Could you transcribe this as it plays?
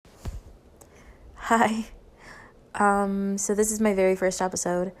Hi. So this is my very first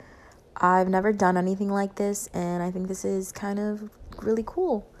episode. I've never done anything like this, and I think this is kind of really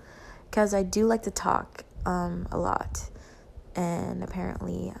cool because I do like to talk a lot, and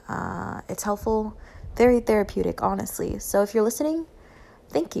apparently it's helpful, very therapeutic, honestly. So if you're listening,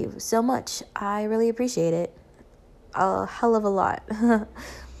 thank you so much. I really appreciate it a hell of a lot.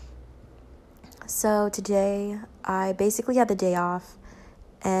 So today I basically had the day off,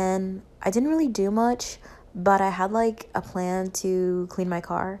 and I didn't really do much, but I had like a plan to clean my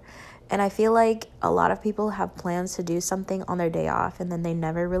car. And I feel like a lot of people have plans to do something on their day off and then they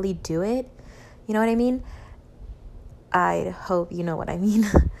never really do it. You know what I mean? I hope you know what I mean.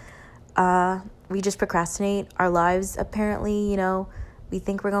 We just procrastinate our lives, apparently. We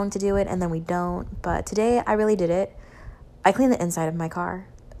think we're going to do it and then we don't. But today I really did it. I cleaned the inside of my car.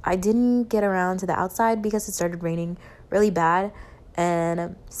 I didn't get around to the outside because it started raining really bad.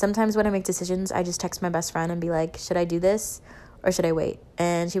 And sometimes when I make decisions, I just text my best friend and be like, should I do this or should I wait?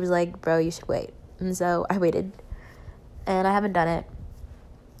 And she was like, bro, you should wait. And so I waited, and I haven't done it.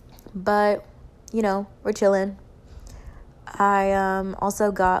 But, we're chilling. I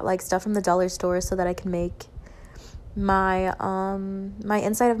also got like stuff from the dollar store so that I can make my my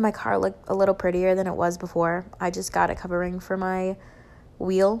inside of my car look a little prettier than it was before. I just got a covering for my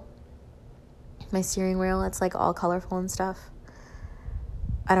wheel, my steering wheel. It's like all colorful and stuff.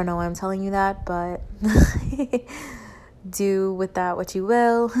 I don't know why I'm telling you that, but do with that what you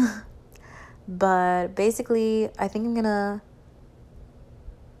will. But basically, I think I'm gonna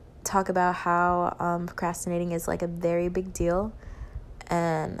talk about how procrastinating is like a very big deal,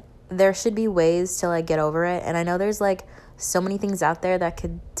 and there should be ways to like get over it. And I know there's like so many things out there that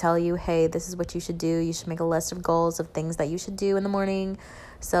could tell you, hey, this is what you should do. You should make a list of goals of things that you should do in the morning.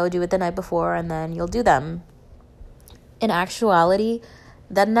 So do it the night before and then you'll do them. In actuality,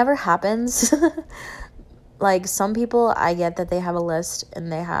 that never happens. Like, some people, I get that they have a list and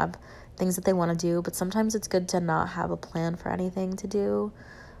they have things that they want to do, but sometimes it's good to not have a plan for anything to do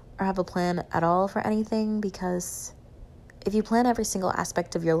or have a plan at all for anything, because if you plan every single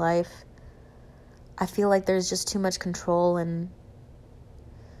aspect of your life, I feel like there's just too much control and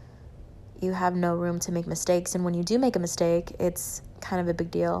you have no room to make mistakes. And when you do make a mistake, it's kind of a big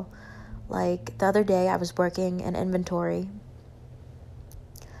deal. Like, the other day I was working in inventory.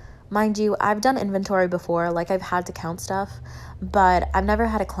 Mind you, I've done inventory before, like I've had to count stuff, but I've never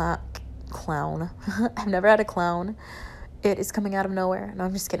had a clown. I've never had a clown. It is coming out of nowhere. No,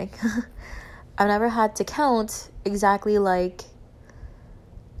 I'm just kidding. I've never had to count exactly like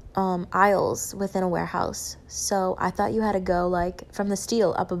aisles within a warehouse. So I thought you had to go like from the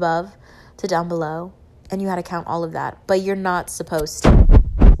steel up above to down below, and you had to count all of that, but you're not supposed to.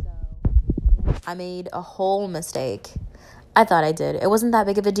 So I made a whole mistake. I thought I did. It wasn't that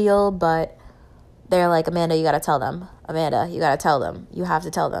big of a deal, but they're like, Amanda, you got to tell them. Amanda, you got to tell them. You have to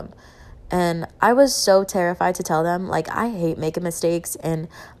tell them. And I was so terrified to tell them. Like, I hate making mistakes, and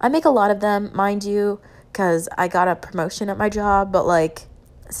I make a lot of them, mind you, because I got a promotion at my job, but like,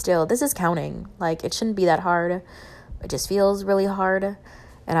 still, this is counting. Like, it shouldn't be that hard. It just feels really hard.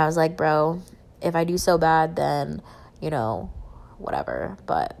 And I was like, bro, if I do so bad, then, whatever.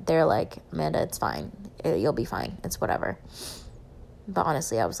 But they're like, Amanda, it's fine. You'll be fine. It's whatever. But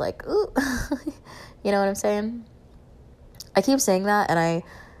honestly, I was like, ooh. You know what I'm saying? I keep saying that, and I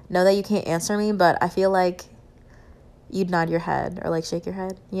know that you can't answer me, but I feel like you'd nod your head or like shake your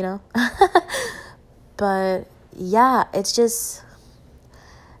head, But yeah, it's just...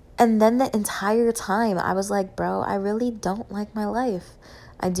 And then the entire time I was like, bro, I really don't like my life.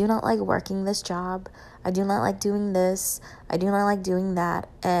 I do not like working this job. I do not like doing this. I do not like doing that.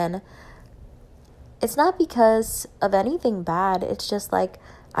 And it's not because of anything bad. It's just like,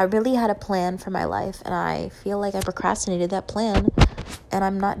 I really had a plan for my life, and I feel like I procrastinated that plan, and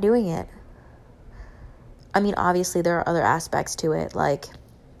I'm not doing it. I mean, obviously there are other aspects to it. Like,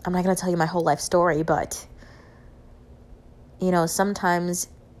 I'm not going to tell you my whole life story, but, sometimes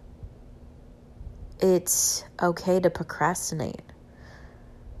it's okay to procrastinate.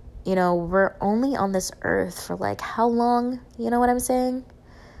 We're only on this earth for like how long? You know what I'm saying?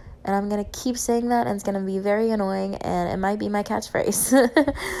 And I'm going to keep saying that, and it's going to be very annoying, and it might be my catchphrase.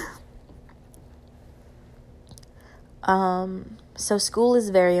 So school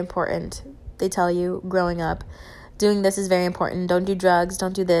is very important. They tell you growing up, doing this is very important. Don't do drugs,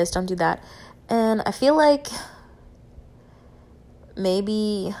 don't do this, don't do that. And I feel like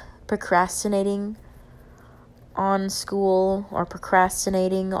maybe procrastinating on school or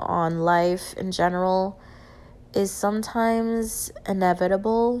procrastinating on life in general is sometimes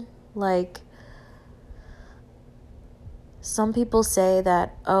inevitable. Like, Some people say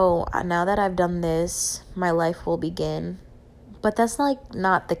that, oh, now that I've done this, my life will begin. But that's like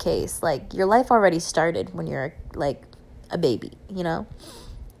not the case. Like, your life already started when you're like a baby, you know?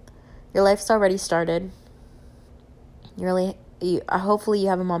 Your life's already started. Hopefully you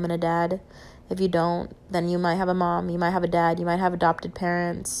have a mom and a dad. If you don't, then you might have a mom, you might have a dad, you might have adopted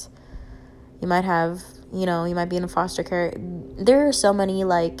parents. You might have, you might be in foster care. There are so many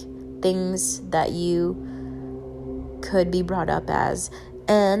like things that you could be brought up as.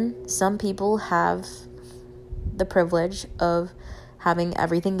 And some people have the privilege of having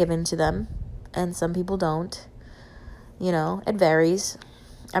everything given to them, and some people don't. It varies.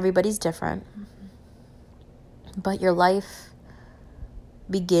 Everybody's different. But your life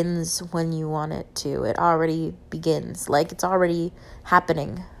begins when you want it to. It already begins. Like, it's already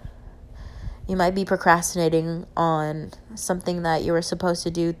happening. You might be procrastinating on something that you were supposed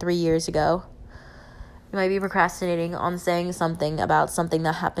to do 3 years ago. You might be procrastinating on saying something about something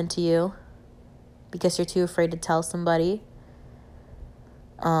that happened to you because you're too afraid to tell somebody.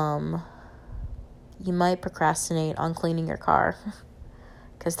 You might procrastinate on cleaning your car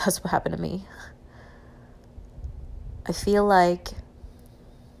because that's what happened to me. I feel like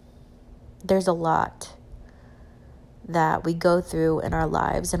there's a lot that we go through in our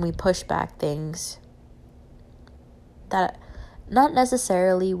lives, and we push back things that not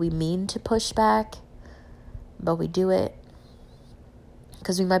necessarily we mean to push back, but we do it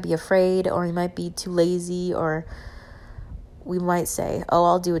because we might be afraid, or we might be too lazy, or we might say, oh,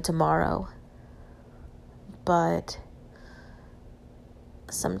 I'll do it tomorrow. But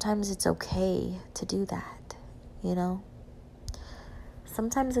sometimes it's okay to do that,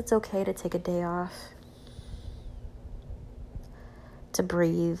 Sometimes it's okay to take a day off, to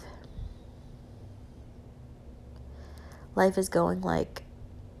breathe. Life is going like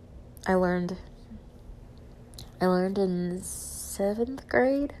I learned in 7th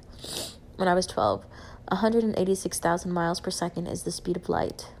grade when I was 12. 186,000 miles per second is the speed of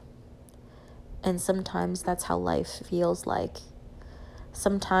light. And sometimes that's how life feels like.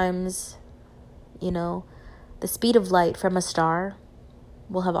 Sometimes, the speed of light from a star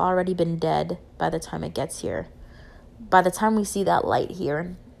will have already been dead by the time it gets here. By the time we see that light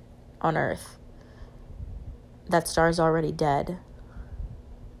here on Earth, that star is already dead.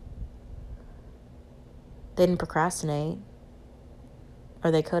 They didn't procrastinate.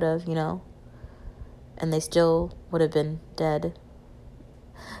 Or they could have, and they still would have been dead.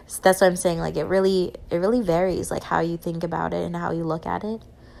 So that's what I'm saying. Like, it really varies, like, how you think about it and how you look at it.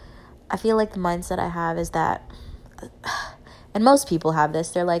 I feel like the mindset I have is that, and most people have this,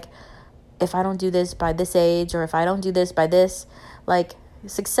 they're like, if I don't do this by this age, or if I don't do this by this, like,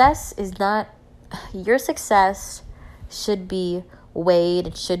 success is not, your success should be weighed,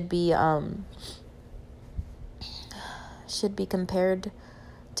 it should be compared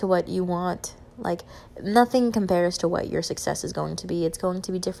to what you want. Like, nothing compares to what your success is going to be. It's going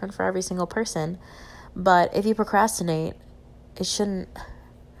to be different for every single person. But if you procrastinate,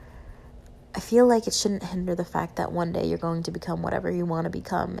 I feel like it shouldn't hinder the fact that one day you're going to become whatever you want to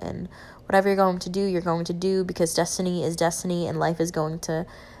become. And whatever you're going to do because destiny is destiny, and life is going to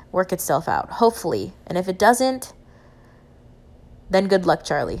work itself out. Hopefully. And if it doesn't, then good luck,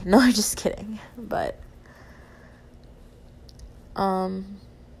 Charlie. No, I'm just kidding. But,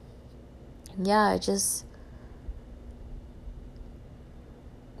 yeah,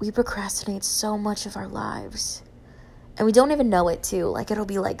 we procrastinate so much of our lives. And we don't even know it, too. Like, it'll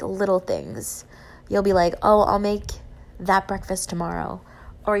be, like, little things. You'll be like, oh, I'll make that breakfast tomorrow.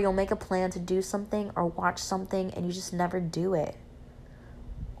 Or you'll make a plan to do something or watch something, and you just never do it.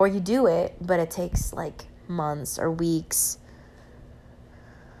 Or you do it, but it takes, like, months or weeks.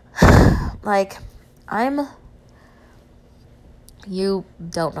 Like, you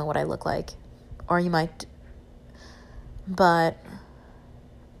don't know what I look like. Or you might. But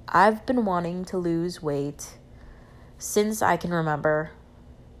I've been wanting to lose weight since I can remember,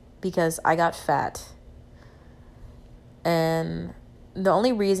 because I got fat. And the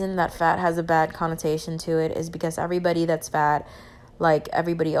only reason that fat has a bad connotation to it is because everybody that's fat, like,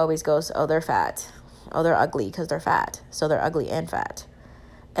 everybody always goes, oh, they're fat. Oh, they're ugly because they're fat. So they're ugly and fat.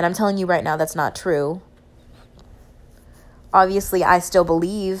 And I'm telling you right now, that's not true. Obviously, I still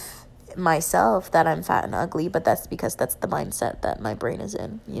believe myself that I'm fat and ugly, but that's because that's the mindset that my brain is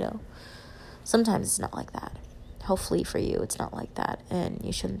in, Sometimes it's not like that. Hopefully for you, it's not like that, and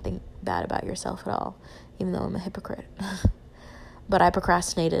you shouldn't think bad about yourself at all, even though I'm a hypocrite. But I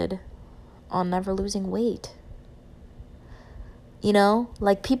procrastinated on never losing weight.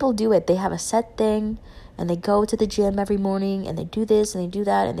 Like, people do it. They have a set thing, and they go to the gym every morning, and they do this, and they do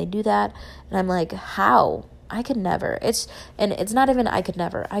that, and they do that, and I'm like, how? I could never. It's not even I could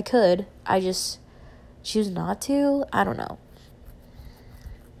never. I could. I just choose not to. I don't know.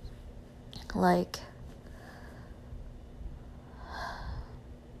 Like,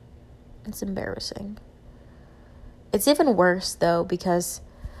 it's embarrassing. It's even worse though because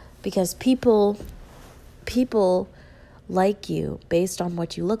people like you based on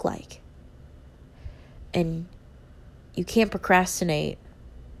what you look like. And you can't procrastinate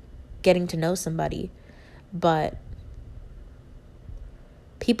getting to know somebody, but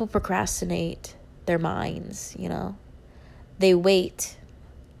people procrastinate their minds, you know? They wait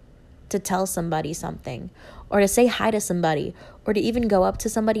to tell somebody something, or to say hi to somebody, or to even go up to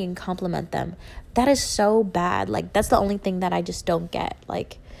somebody and compliment them. That is so bad. Like, that's the only thing that I just don't get.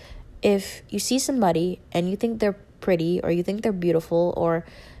 Like, if you see somebody and you think they're pretty, or you think they're beautiful, or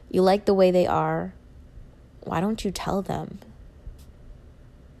you like the way they are, why don't you tell them?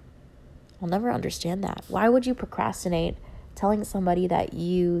 I'll never understand that. Why would you procrastinate telling somebody that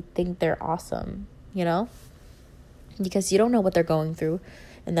you think they're awesome, you know? Because you don't know what they're going through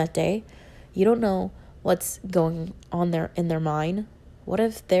in that day. You don't know what's going on in their mind. What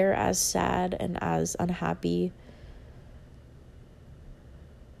if they're as sad and as unhappy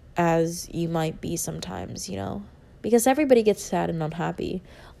as you might be sometimes, you know? Because everybody gets sad and unhappy.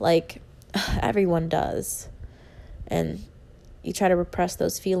 Like, everyone does. And you try to repress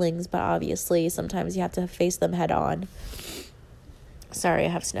those feelings, but obviously sometimes you have to face them head on. Sorry, I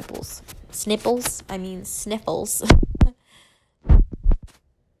have sniffles. Sniffles? I mean sniffles.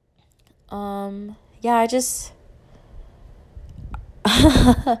 Yeah, I just...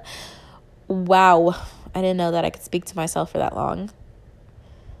 Wow. I didn't know that I could speak to myself for that long.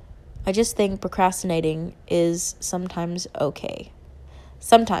 I just think procrastinating is sometimes okay.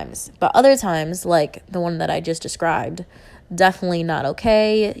 Sometimes. But other times, like the one that I just described, definitely not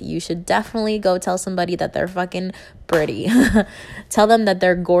okay. You should definitely go tell somebody that they're fucking pretty. Tell them that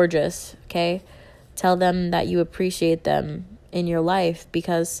they're gorgeous, okay? Tell them that you appreciate them in your life,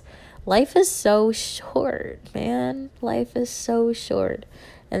 because life is so short, man. Life is so short.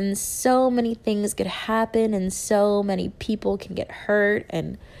 And so many things could happen, and so many people can get hurt,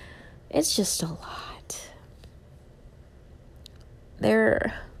 and it's just a lot.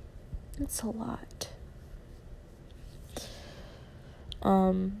 It's a lot.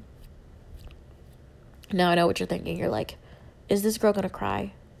 Now I know what you're thinking. You're like, is this girl gonna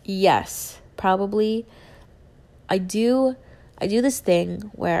cry? Yes, probably. I do this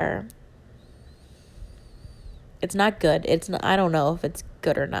thing where it's not good. I don't know if it's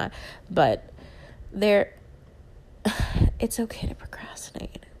good or not, but it's okay to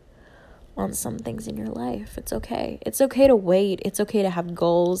procrastinate on some things in your life. It's okay. It's okay to wait. It's okay to have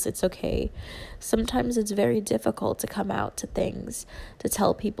goals. It's okay. Sometimes it's very difficult to come out to things, to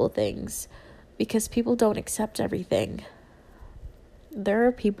tell people things, because people don't accept everything. There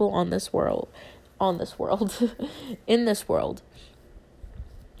are people in this world,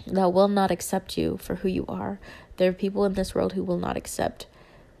 that will not accept you for who you are. There are people in this world who will not accept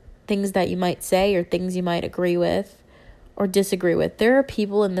things that you might say, or things you might agree with or disagree with. There are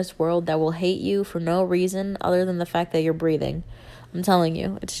people in this world that will hate you for no reason other than the fact that you're breathing. I'm telling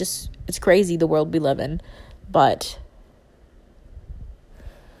you, it's crazy, the world we live in. But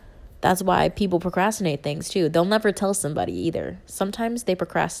that's why people procrastinate things too. They'll never tell somebody either. Sometimes they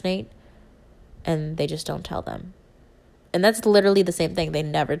procrastinate and they just don't tell them. And that's literally the same thing. They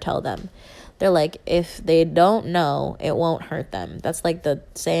never tell them. They're like, if they don't know, it won't hurt them. That's like the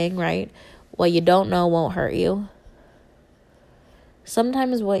saying, right? What you don't know won't hurt you.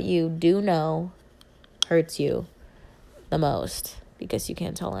 Sometimes what you do know hurts you the most, because you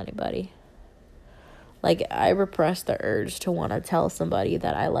can't tell anybody. Like, I repress the urge to want to tell somebody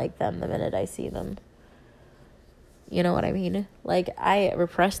that I like them the minute I see them. You know what I mean? Like, I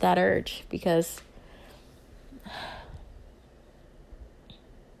repress that urge because...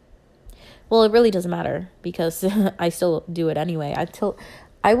 Well, it really doesn't matter, because I still do it anyway.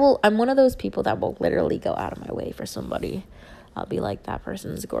 I'm one of those people that will literally go out of my way for somebody. I'll be like, that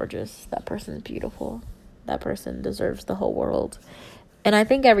person's gorgeous. That person's beautiful. That person deserves the whole world. And I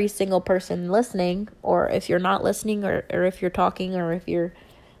think every single person listening, or if you're not listening, or if you're talking, or if you're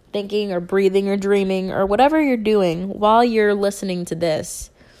thinking or breathing or dreaming or whatever you're doing while you're listening to this,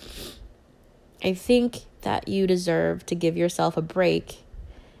 I think that you deserve to give yourself a break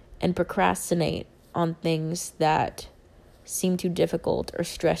and procrastinate on things that seem too difficult or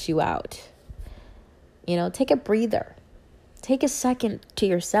stress you out. You know, take a breather. Take a second to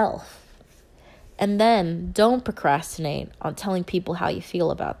yourself. And then don't procrastinate on telling people how you feel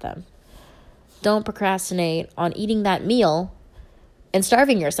about them. Don't procrastinate on eating that meal and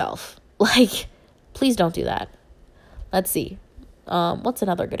starving yourself. Like, Please don't do that. Let's see. What's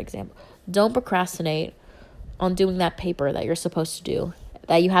another good example? Don't procrastinate on doing that paper that you're supposed to do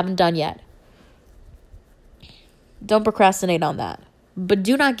that you haven't done yet. Don't procrastinate on that. But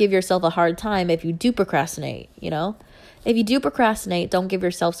do not give yourself a hard time if you do procrastinate, If you do procrastinate, don't give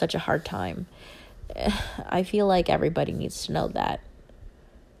yourself such a hard time. I feel like everybody needs to know that.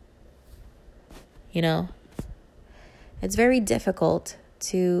 It's very difficult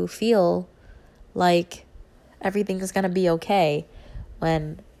to feel like everything is going to be okay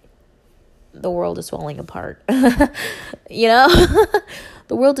when the world is falling apart. The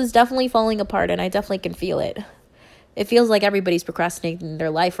world is definitely falling apart, and I definitely can feel it. It feels like everybody's procrastinating in their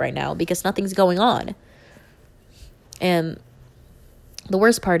life right now because nothing's going on. And the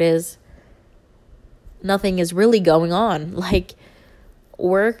worst part is nothing is really going on. Like,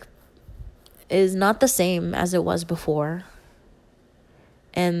 work is not the same as it was before.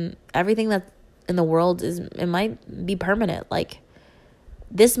 And everything that in the world it might be permanent. Like,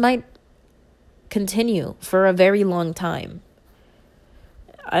 this might continue for a very long time.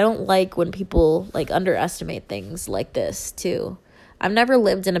 I don't like when people underestimate things like this too. I've never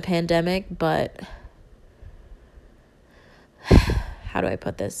lived in a pandemic, but how do I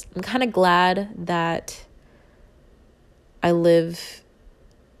put this? I'm kind of glad that I live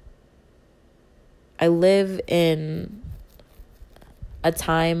in a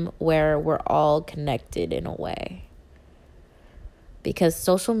time where we're all connected in a way. Because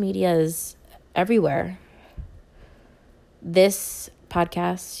social media is everywhere. This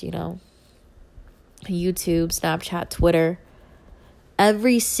podcast, YouTube, Snapchat, Twitter,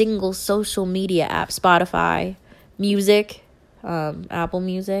 every single social media app, Spotify, music, Apple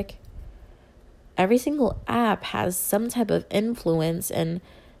Music, every single app has some type of influence and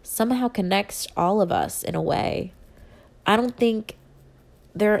somehow connects all of us in a way. I don't think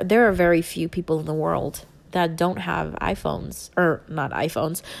there are very few people in the world that don't have iPhones, or not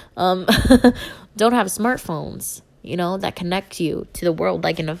iPhones, don't have smartphones, that connect you to the world.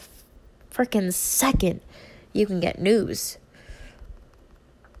 Like, in a freaking second, you can get news.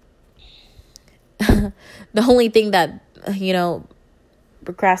 The only thing that,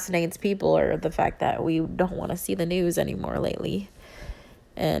 procrastinates people are the fact that we don't want to see the news anymore lately.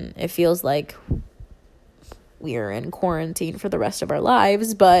 And it feels like we are in quarantine for the rest of our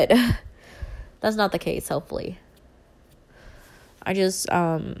lives, but that's not the case, hopefully. I just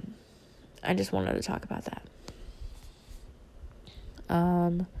wanted to talk about that.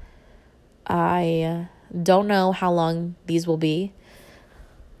 I don't know how long these will be.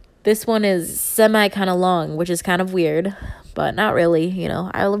 This one is semi kind of long, which is kind of weird, but not really,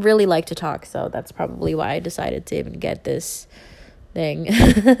 I really like to talk, so that's probably why I decided to even get this thing.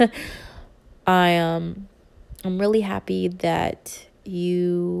 I'm really happy that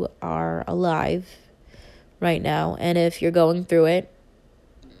you are alive right now, and if you're going through it,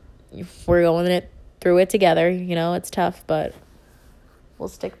 we're going through it together. It's tough, but we'll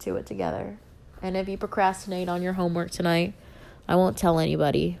stick to it together. And if you procrastinate on your homework tonight, I won't tell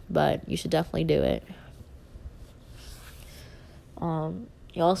anybody, but you should definitely do it.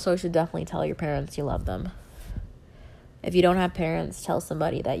 You also should definitely tell your parents you love them. If you don't have parents, tell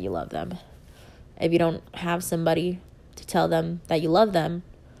somebody that you love them. If you don't have somebody to tell them that you love them,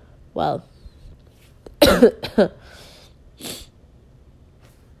 well,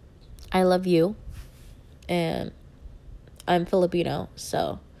 I love you, and I'm Filipino,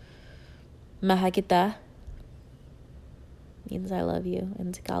 so mahal kita means I love you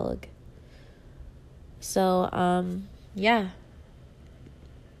in Tagalog. So, yeah.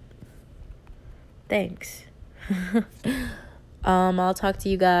 Thanks. I'll talk to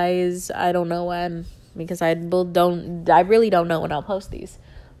you guys. I don't know when, because I really don't know when I'll post these,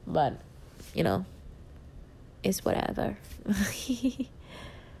 but it's whatever.